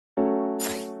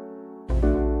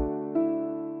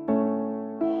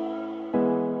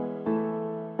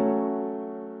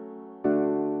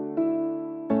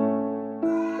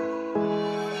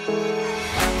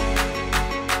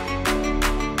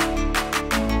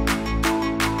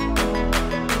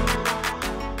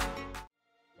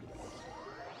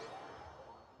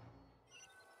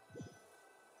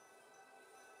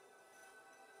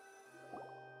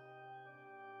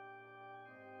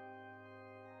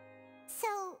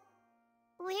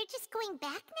they're just going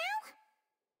back now?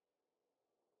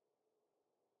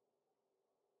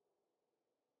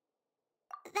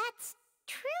 That's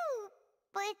true,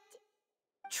 but...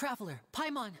 Traveler,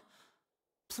 Paimon!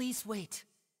 Please wait.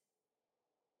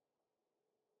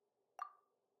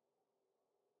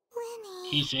 Lenny...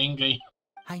 He's angry.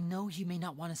 I know you may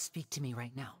not want to speak to me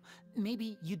right now.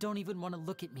 Maybe you don't even want to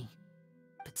look at me.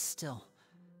 But still,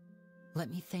 let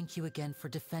me thank you again for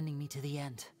defending me to the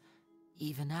end,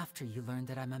 even after you learned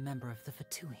that I'm a member of the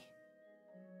Fatui.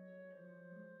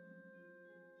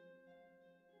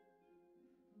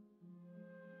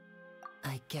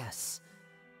 I guess.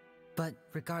 But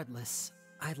regardless,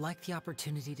 I'd like the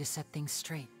opportunity to set things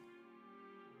straight.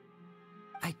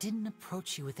 I didn't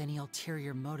approach you with any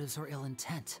ulterior motives or ill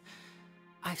intent.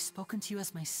 I've spoken to you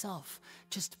as myself,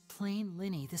 just plain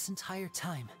Linny this entire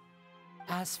time.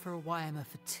 As for why I'm a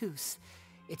Fatus,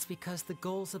 it's because the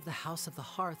goals of the House of the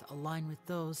Hearth align with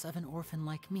those of an orphan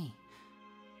like me.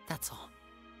 That's all.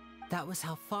 That was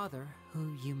how Father,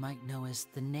 who you might know as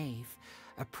the Knave,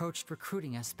 approached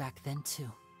recruiting us back then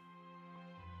too.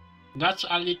 That's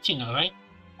Alitina, right?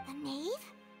 The Knave?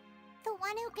 The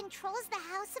one who controls the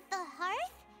House of the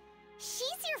Hearth?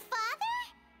 She's your father?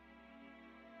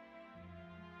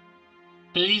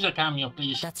 Please, a cameo,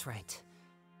 please. That's right.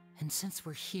 And since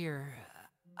we're here,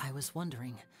 I was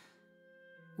wondering,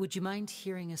 would you mind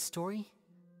hearing a story?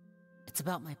 It's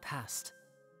about my past.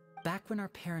 Back when our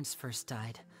parents first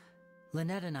died,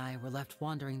 Lynette and I were left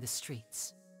wandering the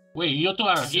streets. Wait, you two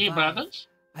are To gay survive, brothers?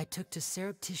 I took to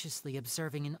surreptitiously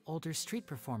observing an older street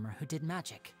performer who did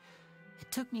magic.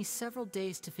 It took me several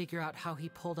days to figure out how he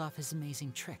pulled off his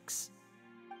amazing tricks.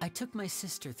 I took my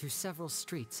sister through several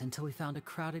streets until we found a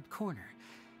crowded corner,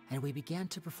 and we began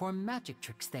to perform magic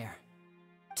tricks there.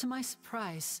 To my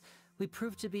surprise, we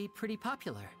proved to be pretty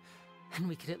popular, and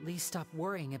we could at least stop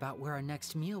worrying about where our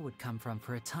next meal would come from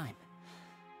for a time.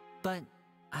 But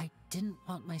I didn't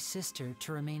want my sister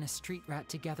to remain a street rat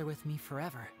together with me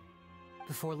forever.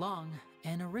 Before long,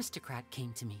 an aristocrat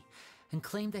came to me and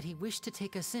claimed that he wished to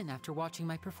take us in after watching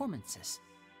my performances.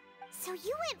 So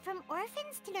you went from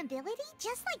orphans to nobility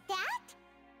just like that?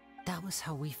 That was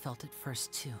how we felt at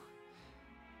first too.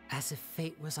 As if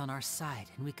fate was on our side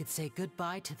and we could say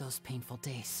goodbye to those painful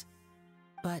days.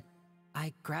 But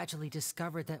I gradually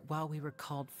discovered that while we were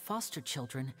called foster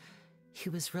children, he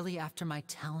was really after my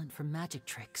talent for magic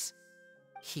tricks.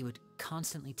 He would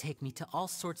constantly take me to all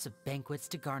sorts of banquets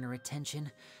to garner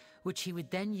attention, which he would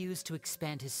then use to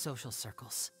expand his social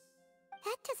circles.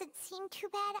 That doesn't seem too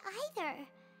bad either.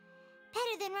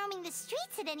 Better than roaming the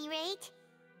streets at any rate.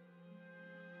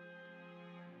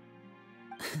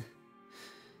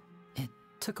 It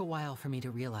took a while for me to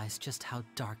realize just how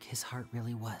dark his heart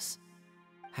really was.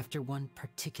 After one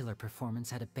particular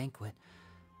performance at a banquet,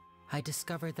 I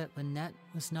discovered that Lynette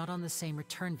was not on the same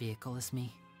return vehicle as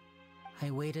me.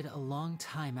 I waited a long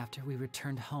time after we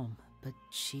returned home, but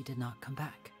she did not come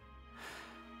back.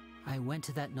 I went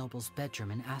to that noble's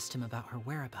bedroom and asked him about her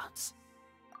whereabouts.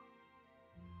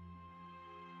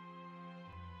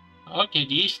 Okay,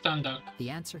 the standard. The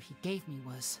answer he gave me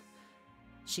was,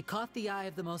 she caught the eye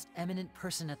of the most eminent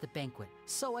person at the banquet,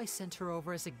 so I sent her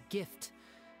over as a gift.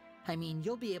 I mean,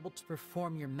 you'll be able to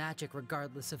perform your magic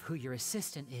regardless of who your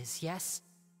assistant is, yes?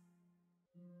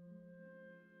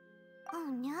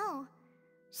 Oh no.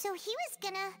 So he was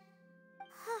gonna...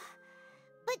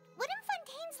 But wouldn't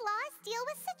Fontaine's laws deal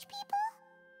with such people?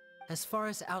 As far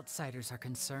as outsiders are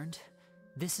concerned,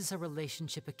 this is a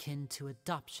relationship akin to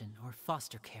adoption or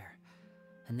foster care,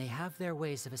 and they have their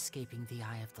ways of escaping the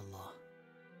eye of the law.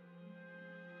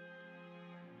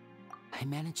 I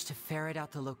managed to ferret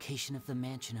out the location of the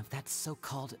mansion of that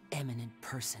so-called eminent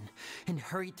person and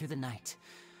hurried through the night.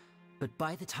 But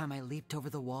by the time I leaped over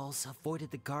the walls,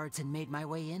 avoided the guards, and made my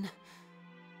way in,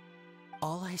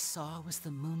 all I saw was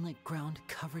the moonlit ground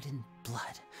covered in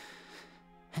blood,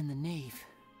 and the knave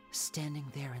standing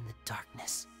there in the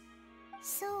darkness.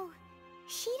 So,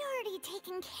 she'd already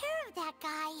taken care of that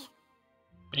guy.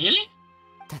 Really?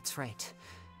 That's right.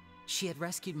 She had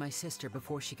rescued my sister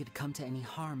before she could come to any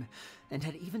harm, and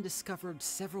had even discovered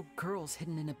several girls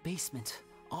hidden in a basement,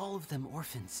 all of them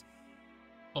orphans.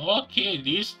 Okay,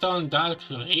 this turned dark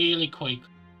really quick.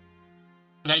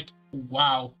 Like,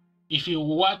 wow. If you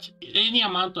watch any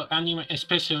amount of anime,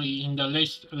 especially in the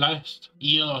last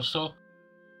year or so,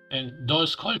 and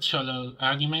those cultural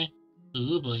anime,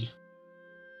 oh boy.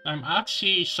 I'm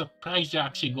actually surprised they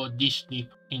actually got this deep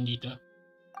in detail.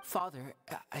 Father,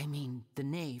 I mean, the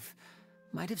knave,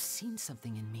 might have seen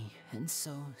something in me, and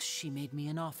so she made me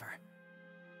an offer.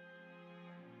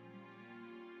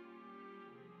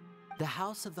 The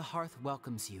House of the Hearth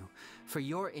welcomes you, for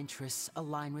your interests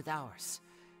align with ours.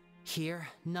 Here,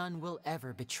 none will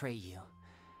ever betray you.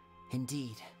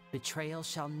 Indeed, betrayal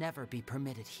shall never be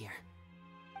permitted here.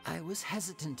 I was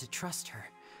hesitant to trust her.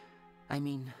 I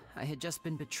mean, I had just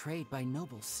been betrayed by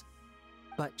nobles.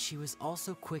 But she was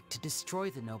also quick to destroy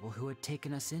the noble who had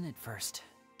taken us in at first,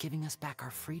 giving us back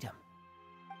our freedom.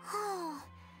 Oh,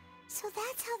 so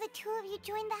that's how the two of you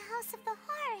joined the House of the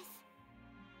Hearth.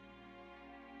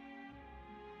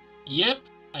 Yep,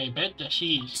 I bet that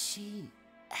she is. She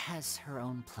has her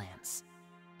own plans.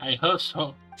 I hope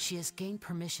so. She has gained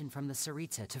permission from the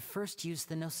Sarita to first use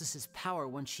the Gnosis' power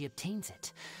once she obtains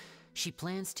it. She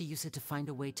plans to use it to find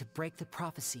a way to break the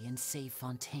prophecy and save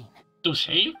Fontaine. To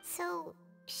save? So,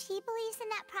 she believes in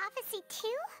that prophecy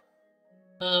too?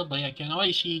 Oh, but I can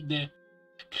always see the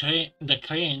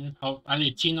crane of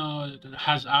Aletino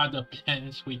has other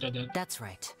plans with that. That's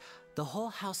right. The whole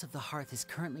House of the Hearth is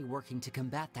currently working to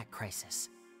combat that crisis.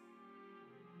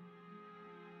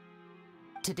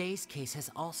 Today's case has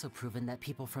also proven that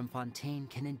people from Fontaine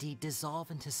can indeed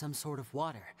dissolve into some sort of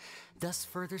water, thus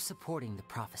further supporting the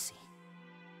prophecy.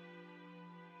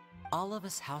 All of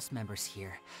us house members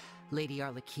here, Lady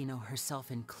Arlecchino herself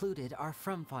included, are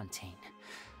from Fontaine.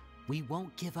 We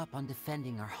won't give up on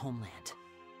defending our homeland.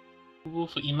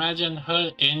 Oof, imagine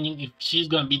her ending if she's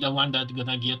gonna be the one that's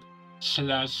gonna get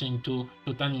slashed to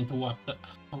turn into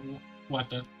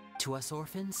water. To us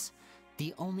orphans,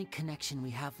 the only connection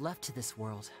we have left to this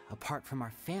world, apart from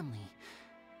our family,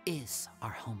 is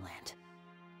our homeland.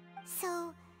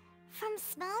 So, from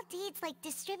small deeds like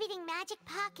distributing magic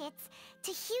pockets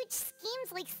to huge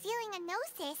schemes like stealing a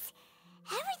Gnosis,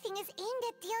 everything is aimed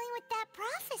at dealing with that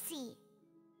prophecy.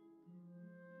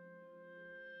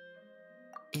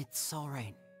 It's all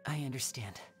right. I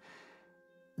understand.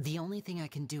 The only thing I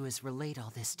can do is relate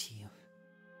all this to you.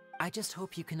 I just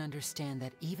hope you can understand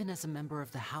that even as a member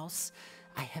of the House,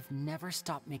 I have never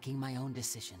stopped making my own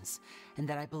decisions, and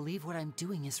that I believe what I'm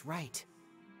doing is right.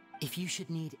 If you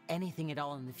should need anything at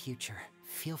all in the future,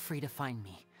 feel free to find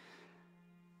me.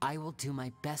 I will do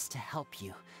my best to help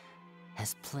you,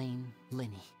 as plain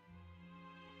Linny.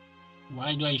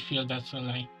 Why do I feel that's a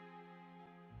lie?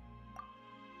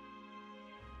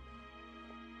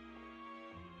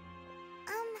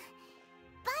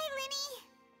 Bye, Linny!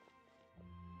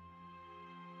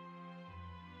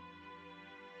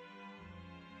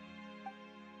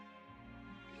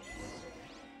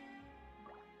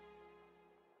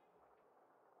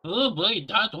 Oh boy,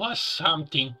 that was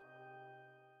something.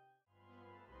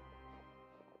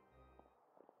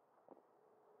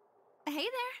 Hey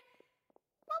there.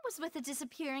 What was with the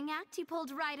disappearing act you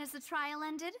pulled right as the trial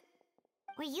ended?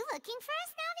 Were you looking for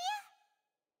us,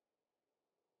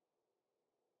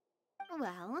 Navia?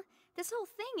 Well, this whole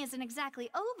thing isn't exactly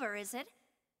over, is it?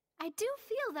 I do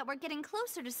feel that we're getting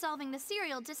closer to solving the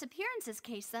serial disappearances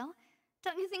case, though.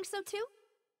 Don't you think so, too?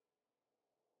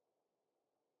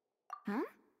 Huh?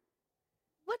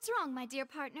 What's wrong, my dear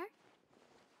partner?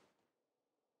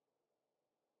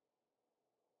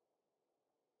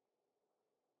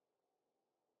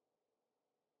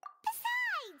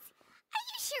 Besides, are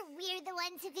you sure we're the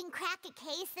ones who can crack a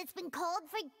case that's been cold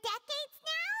for decades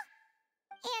now?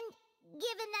 And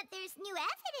given that there's new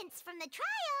evidence from the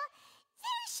trial,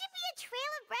 there should be a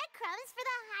trail of breadcrumbs for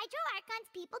the Hydro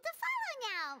Archon's people to follow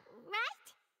now, right?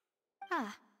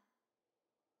 Ah.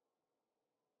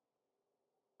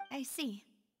 I see.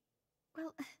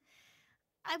 Well,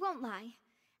 I won't lie.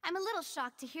 I'm a little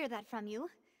shocked to hear that from you.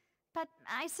 But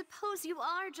I suppose you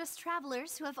are just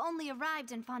travelers who have only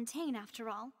arrived in Fontaine after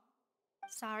all.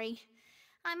 Sorry.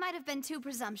 I might have been too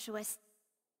presumptuous.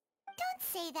 Don't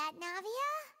say that,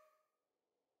 Navia.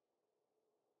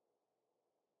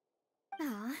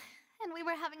 Ah, and we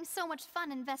were having so much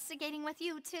fun investigating with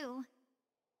you, too.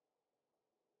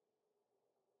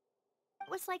 It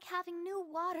was like having new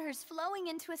waters flowing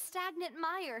into a stagnant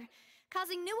mire,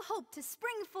 causing new hope to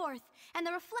spring forth, and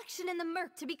the reflection in the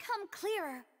murk to become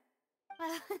clearer.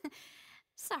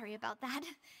 Sorry about that.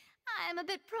 I'm a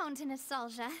bit prone to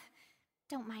nostalgia.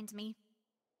 Don't mind me.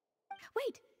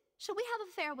 Wait, shall we have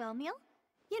a farewell meal?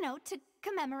 You know, to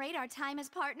commemorate our time as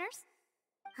partners?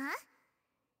 Huh?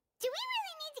 Do we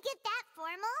really need to get that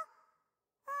formal?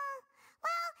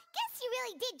 Well, guess you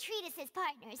really did treat us as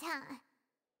partners, huh?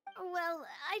 Well,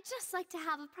 I'd just like to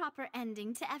have a proper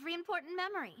ending to every important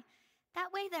memory.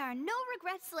 That way there are no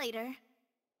regrets later.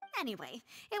 Anyway,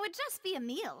 it would just be a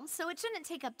meal, so it shouldn't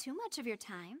take up too much of your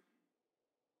time.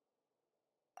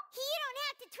 You don't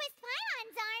have to twist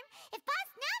Paimon's arm. If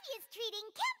Boss Navia's treating,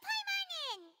 count Paimon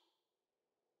in!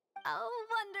 Oh,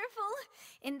 wonderful.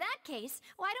 In that case,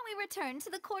 why don't we return to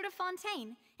the Court of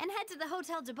Fontaine and head to the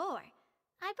Hotel de Boer?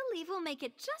 I believe we'll make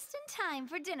it just in time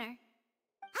for dinner.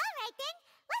 All right then,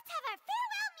 let's have our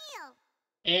farewell meal.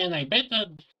 And I bet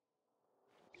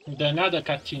that the another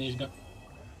cutscene is gone.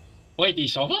 Wait,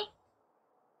 it's over?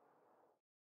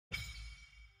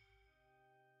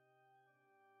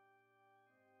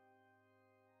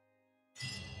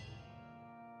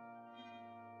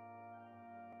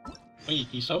 Wait,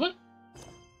 it's over?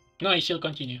 No, I still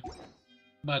continue.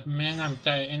 But man, I'm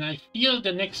tired, and I feel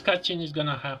the next cutscene is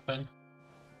gonna happen.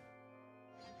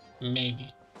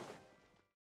 Maybe.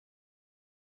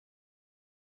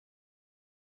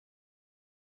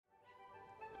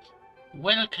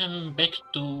 Welcome back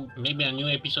to maybe a new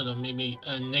episode or maybe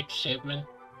a next segment.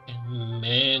 And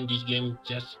man, this game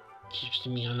just keeps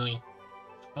me annoying.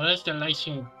 Or else the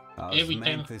licensing every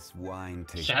time. This wine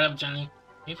Shut up, Johnny.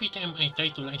 Every time I try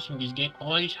to license this game,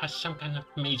 always has some kind of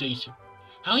major issue.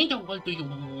 How in the world do you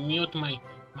mute my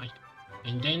mic?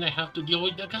 And then I have to deal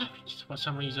with the graphics for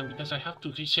some reason because I have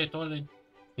to reset all it.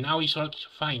 Now it's all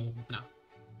fine now.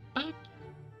 But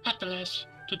at last,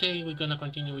 today we're gonna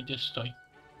continue with this story.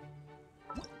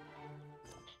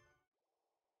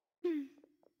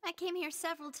 I came here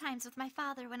several times with my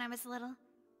father when I was little,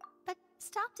 but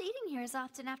stopped eating here as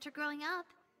often after growing up.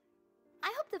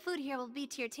 I hope the food here will be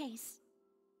to your taste.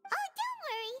 Oh, don't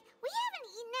worry. We haven't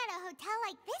eaten at a hotel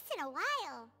like this in a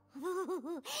while.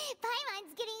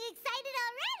 Paimon's getting excited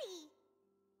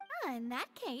already. In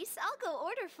that case, I'll go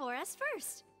order for us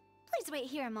first. Please wait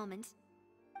here a moment.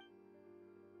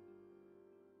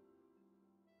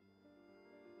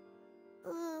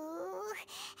 Ooh,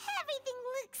 everything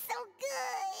looks so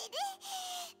good.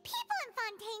 People in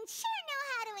Fontaine sure know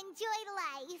how to enjoy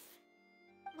life.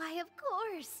 Why, of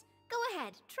course. Go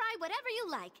ahead, try whatever you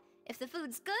like. If the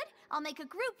food's good, I'll make a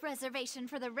group reservation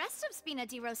for the rest of Spina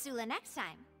di Rosula next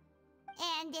time.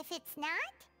 And if it's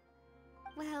not?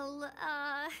 Well,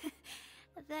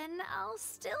 then I'll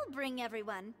still bring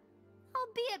everyone.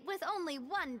 Albeit with only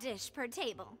one dish per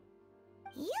table.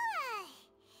 You,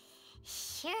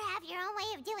 sure have your own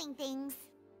way of doing things.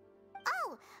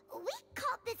 Oh, we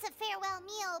called this a farewell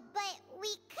meal, but we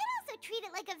could also treat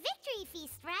it like a victory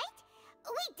feast, right?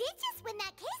 We did just win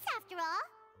that case after all.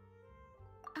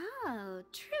 Oh,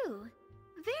 true.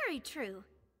 Very true.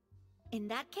 In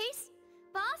that case,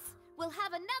 boss, we'll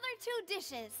have another 2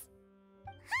 dishes.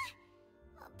 Huh?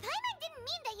 Paimon didn't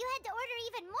mean that you had to order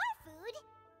even more food.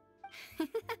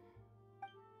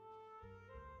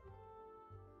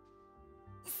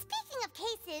 Speaking of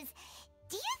cases,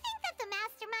 do you think that the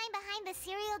mastermind behind the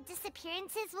serial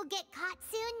disappearances will get caught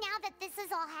soon now that this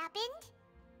has all happened?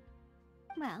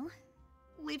 Well,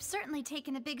 we've certainly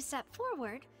taken a big step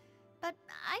forward, but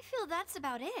I feel that's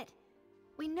about it.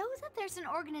 We know that there's an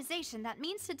organization that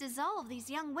means to dissolve these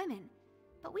young women,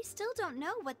 but we still don't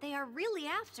know what they are really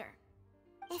after.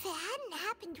 If it hadn't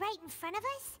happened right in front of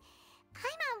us,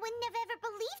 Paimon wouldn't have ever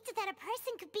believed that a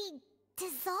person could be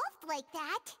dissolved like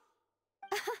that.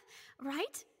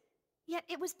 Right? Yet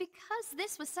it was because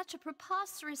this was such a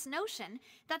preposterous notion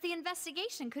that the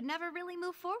investigation could never really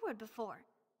move forward before.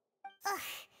 Ugh.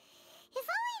 If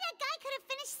only that guy could have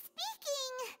finished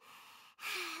speaking!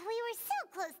 We were so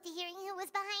close to hearing who was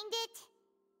behind it.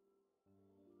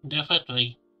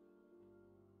 Definitely.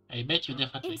 I bet you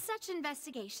definitely. In such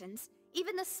investigations,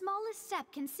 even the smallest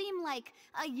step can seem like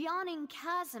a yawning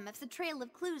chasm if the trail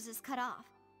of clues is cut off.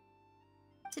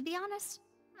 To be honest,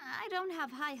 I don't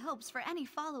have high hopes for any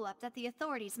follow-up that the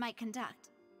authorities might conduct.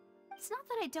 It's not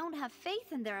that I don't have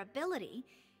faith in their ability,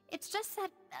 it's just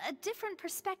that a different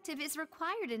perspective is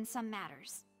required in some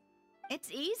matters. It's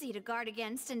easy to guard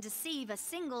against and deceive a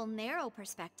single narrow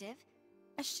perspective.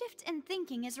 A shift in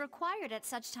thinking is required at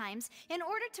such times in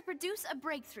order to produce a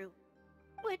breakthrough.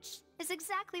 Which is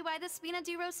exactly why the Spina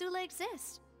di Rosula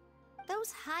exist.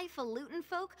 Those highfalutin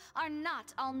folk are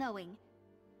not all-knowing.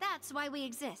 That's why we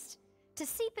exist. To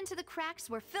seep into the cracks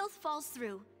where filth falls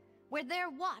through, where their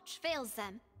watch fails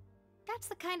them. That's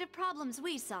the kind of problems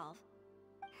we solve.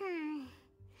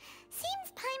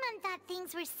 Seems Paimon thought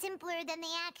things were simpler than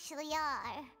they actually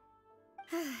are.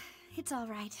 It's all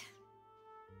right.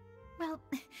 Well,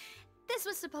 this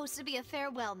was supposed to be a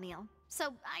farewell meal,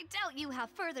 so I doubt you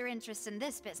have further interest in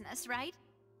this business, right?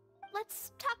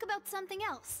 Let's talk about something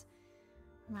else.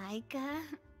 Like,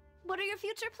 what are your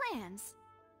future plans?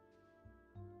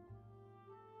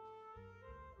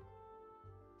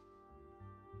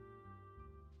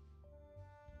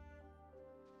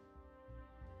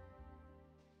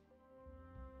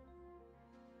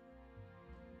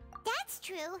 That's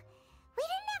true. We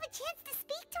didn't have a chance to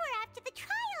speak to her after the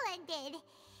trial ended.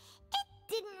 It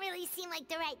didn't really seem like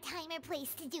the right time or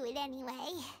place to do it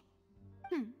anyway.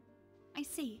 I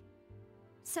see.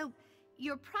 So,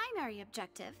 your primary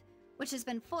objective, which has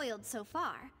been foiled so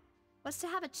far, was to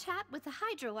have a chat with the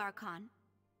Hydro Archon.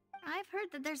 I've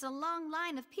heard that there's a long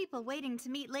line of people waiting to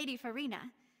meet Lady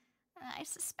Farina. I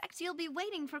suspect you'll be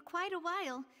waiting for quite a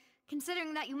while,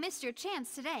 considering that you missed your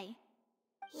chance today.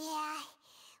 Yeah,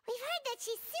 we've heard that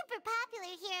she's super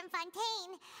popular here in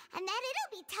Fontaine, and that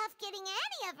it'll be tough getting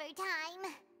any of her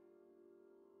time.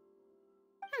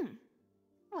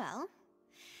 Well,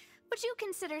 would you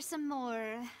consider some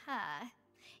more,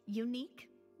 unique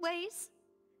ways?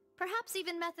 Perhaps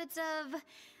even methods of,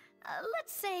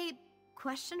 let's say,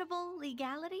 questionable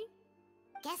legality?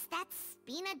 Guess that's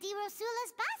Spina di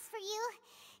Rosula's boss for you.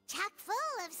 Chock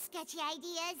full of sketchy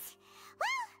ideas.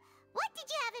 Well, what did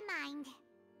you have in mind?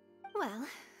 Well,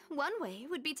 one way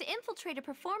would be to infiltrate a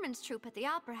performance troupe at the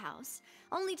Opera House,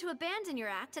 only to abandon your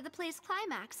act at the play's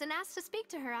climax and ask to speak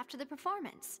to her after the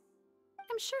performance.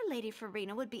 I'm sure Lady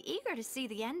Farina would be eager to see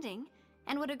the ending,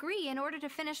 and would agree in order to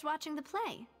finish watching the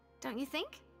play, don't you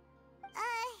think?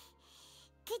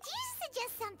 Could you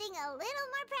suggest something a little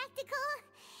more practical?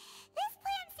 This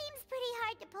plan seems pretty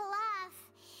hard to pull off.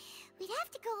 We'd have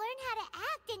to go learn how to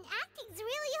act, and acting's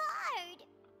really hard.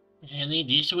 Really,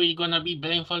 this we're gonna be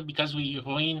blameful because we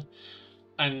ruin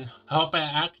an opera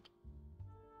act?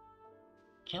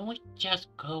 Can we just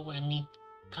go and meet?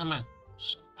 Come on.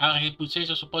 Our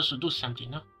reputation is supposed to do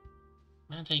something, no?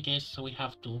 And I guess we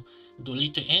have to do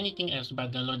little anything else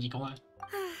but the logic one.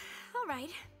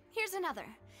 Alright, here's another.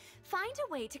 Find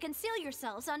a way to conceal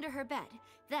yourselves under her bed.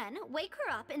 Then, wake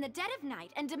her up in the dead of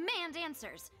night and demand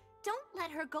answers. Don't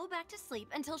let her go back to sleep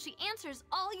until she answers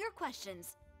all your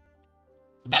questions.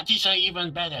 That is an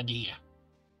even better idea.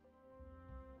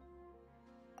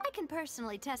 I can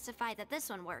personally testify that this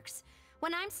one works.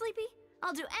 When I'm sleepy,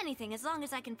 I'll do anything as long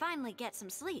as I can finally get some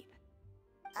sleep.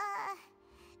 That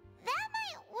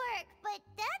might work, but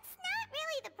that's not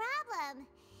really the problem.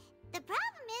 The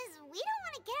problem is we don't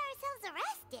want to get ourselves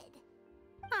arrested.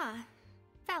 Ah,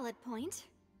 valid point.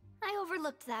 I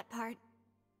overlooked that part.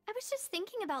 I was just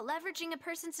thinking about leveraging a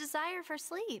person's desire for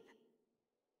sleep.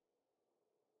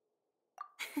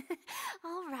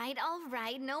 All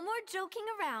right, no more joking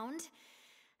around.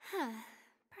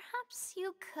 Perhaps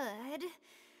you could...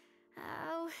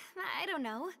 Oh, I don't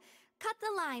know. Cut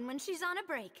the line when she's on a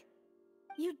break.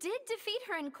 You did defeat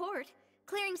her in court,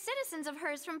 clearing citizens of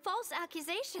hers from false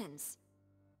accusations.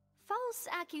 False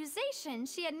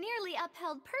accusations she had nearly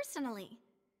upheld personally.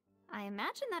 I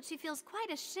imagine that she feels quite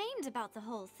ashamed about the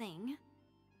whole thing.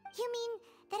 You mean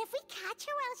that if we catch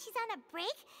her while she's on a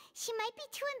break, she might be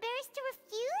too embarrassed to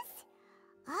refuse?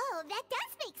 Oh, that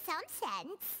does make some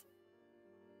sense.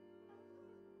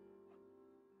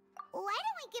 Why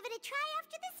don't we give it a try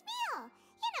after this meal?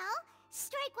 You know,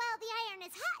 strike while the iron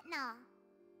is hot and all.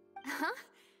 Huh?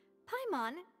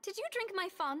 Paimon, did you drink my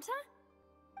Fanta?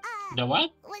 The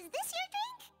what? Was this your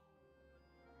drink?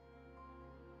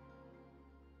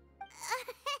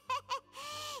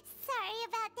 Sorry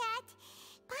about that.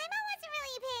 Paimon wasn't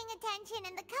really paying attention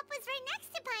and the cup was right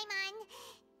next to Paimon.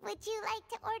 Would you like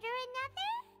to order another?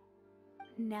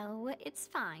 No, it's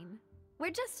fine.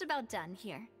 We're just about done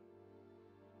here.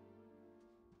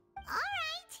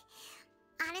 Alright.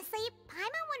 Honestly,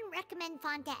 Paimon wouldn't recommend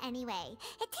Fanta anyway.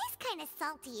 It tastes kind of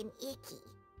salty and icky.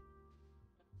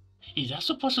 Is that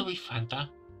supposed to be Fanta?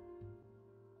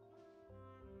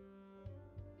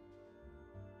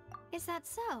 Is that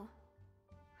so?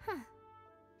 Huh.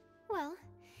 Well,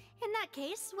 in that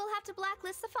case, we'll have to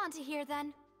blacklist the Fanta here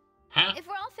then. Huh? If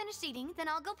we're all finished eating, then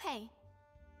I'll go pay.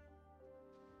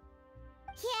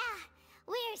 Yeah,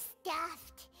 we're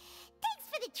stuffed. Thanks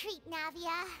for the treat,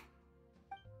 Navia.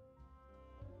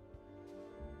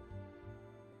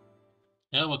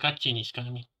 Yeah, we got Chinese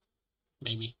coming.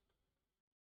 Maybe.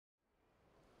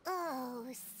 Oh,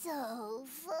 so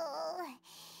full.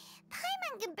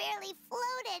 Paimon can barely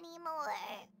float anymore.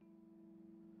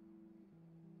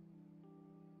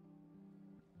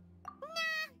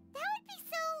 Nah, that would be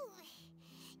so...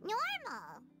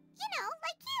 normal. You know,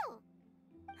 like you.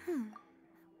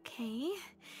 Okay.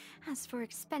 As for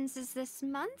expenses this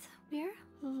month, we're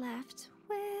left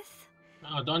with...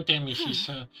 Oh, don't tell me she's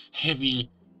a heavy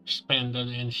spender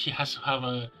and she has to have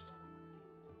a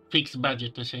fixed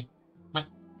budget to say. But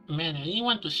man, I really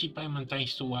want to see Paimon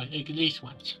times 2 at least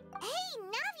once. Hey,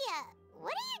 Navia!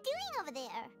 What are you doing over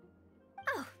there?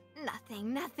 Oh,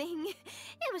 nothing.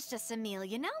 It was just a meal,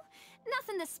 you know?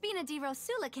 Nothing the Spina di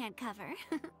Rosula can't cover.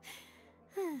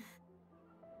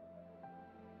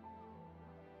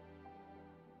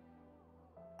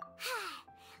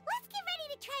 Let's get ready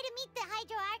to try to meet the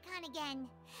Hydro Archon on again.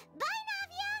 Bye,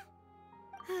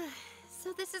 Navia!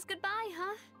 So this is goodbye,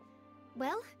 huh?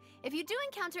 Well, if you do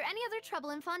encounter any other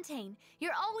trouble in Fontaine,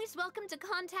 you're always welcome to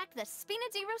contact the Spina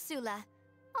di Rosula.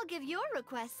 I'll give your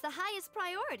requests the highest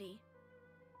priority.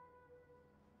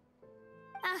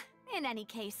 In any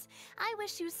case, I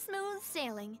wish you smooth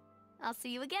sailing. I'll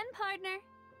see you again, partner.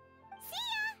 See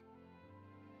ya!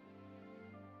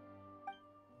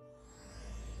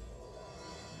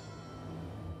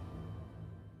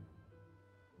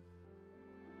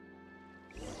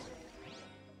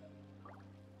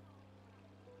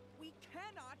 We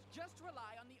cannot just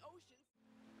rely on the ocean.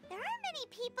 There aren't many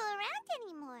people around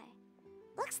anymore.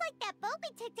 Looks like that boat we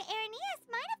took to Araneas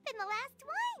might have been the last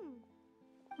one.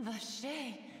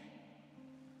 Vache.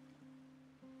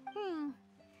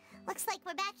 Looks like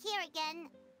we're back here again.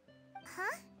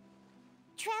 Huh?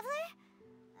 Traveler?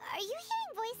 Are you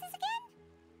hearing voices again?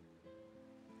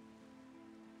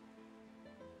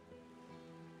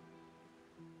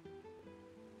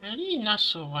 I'm really not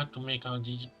sure what to make out of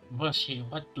this verse here.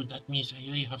 What do that mean? I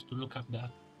really have to look up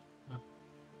that.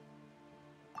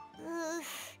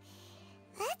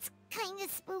 That's kind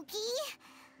of spooky.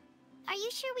 Are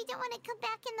you sure we don't want to come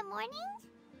back in the morning?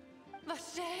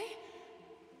 Vache?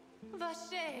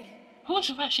 Vache. Who's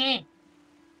Vache? Hey,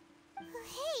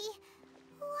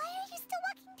 why are you still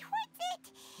walking towards it?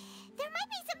 There might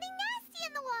be something nasty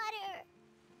in the water.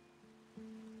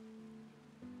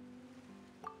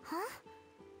 Huh?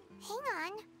 Hang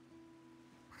on.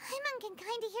 Paimon can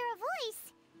kind of hear a voice.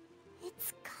 It's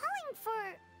calling for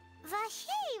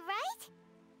Vache, right?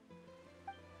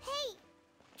 Hey,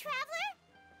 traveler?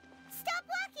 Stop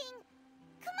walking!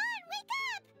 Come on, wake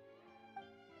up!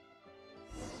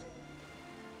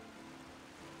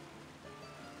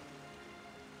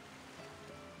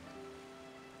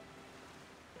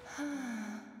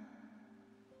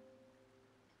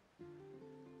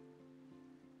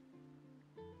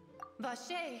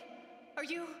 Vache, are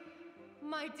you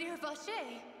my dear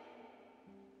Vache?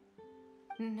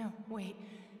 No, wait.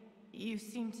 You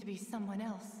seem to be someone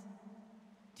else.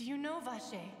 Do you know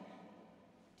Vache?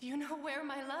 Do you know where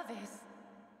my love is?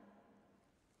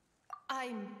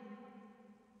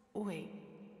 Wait.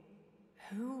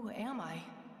 Who am I?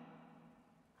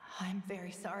 I'm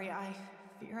very sorry. I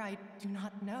fear I do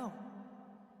not know.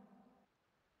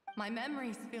 My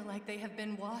memories feel like they have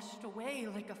been washed away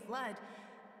like a flood.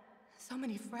 So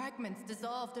many fragments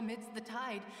dissolved amidst the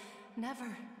tide, never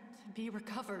to be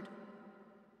recovered.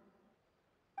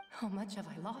 How much have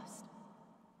I lost?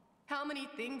 How many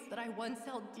things that I once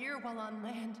held dear while on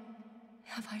land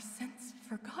have I since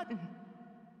forgotten?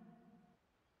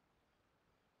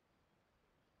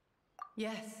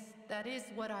 Yes, that is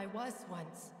what I was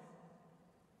once.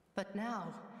 But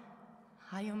now,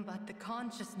 I am but the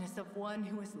consciousness of one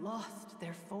who has lost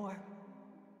their form.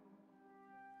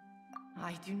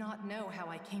 I do not know how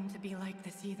I came to be like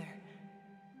this either.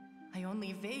 I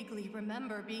only vaguely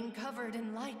remember being covered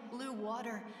in light blue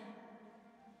water,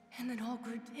 and then all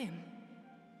grew dim.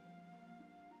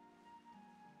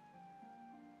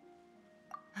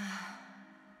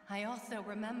 I also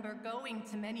remember going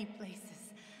to many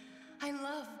places. I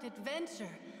loved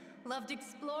adventure, loved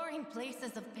exploring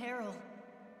places of peril.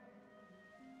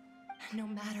 No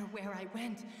matter where I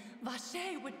went,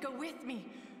 Vache would go with me.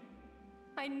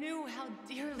 I knew how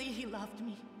dearly he loved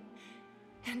me,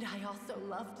 and I also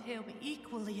loved him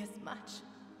equally as much.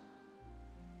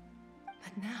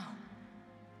 But now,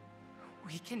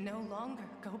 we can no longer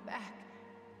go back.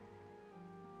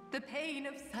 The pain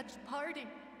of such parting,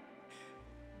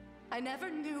 I never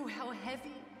knew how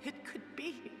heavy it could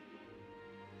be.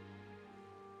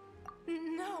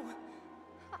 No,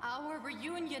 our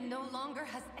reunion no longer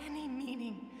has any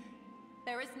meaning.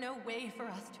 There is no way for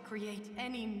us to create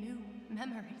any new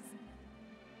memories.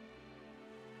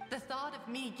 The thought of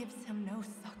me gives him no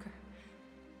succor,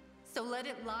 so let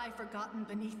it lie forgotten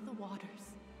beneath the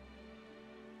waters.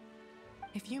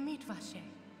 If you meet Vache,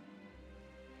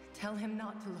 tell him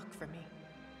not to look for me.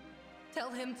 Tell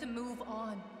him to move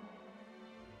on.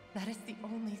 That is the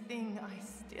only thing I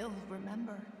still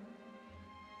remember.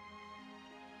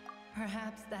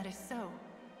 Perhaps that is so.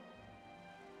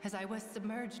 As I was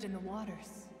submerged in the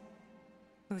waters,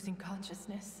 losing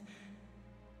consciousness,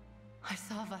 I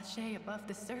saw Vache above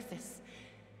the surface.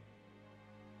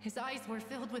 His eyes were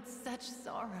filled with such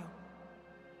sorrow,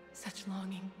 such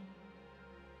longing.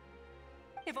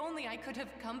 If only I could have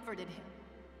comforted him,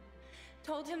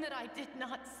 told him that I did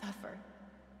not suffer.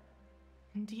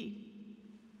 Indeed,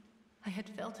 I had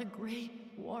felt a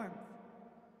great warmth.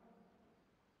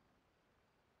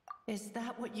 Is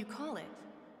that what you call it?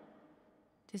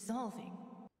 Dissolving?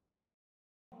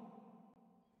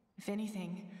 If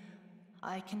anything,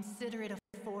 I consider it a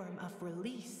form of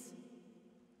release.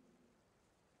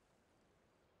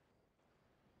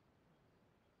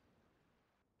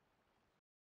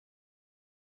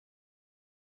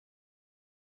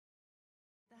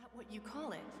 Is that what you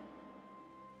call it?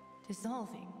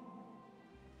 Dissolving.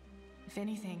 If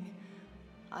anything,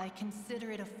 I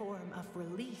consider it a form of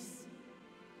release.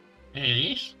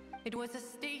 Release? It was a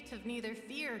state of neither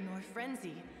fear nor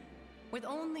frenzy, with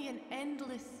only an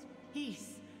endless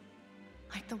peace,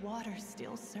 like the water's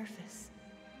still surface.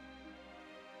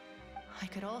 I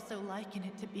could also liken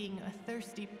it to being a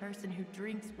thirsty person who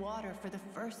drinks water for the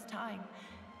first time,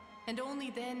 and only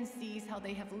then sees how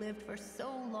they have lived for so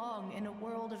long in a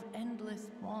world of endless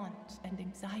want and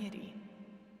anxiety.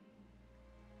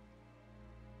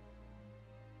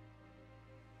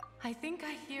 I think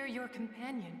I hear your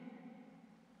companion.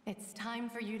 It's time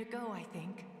for you to go, I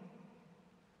think.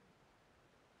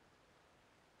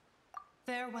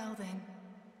 Farewell, then.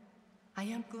 I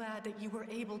am glad that you were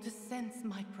able to sense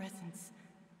my presence.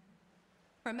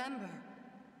 Remember,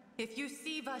 if you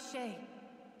see Vache,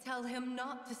 tell him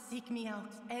not to seek me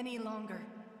out any longer.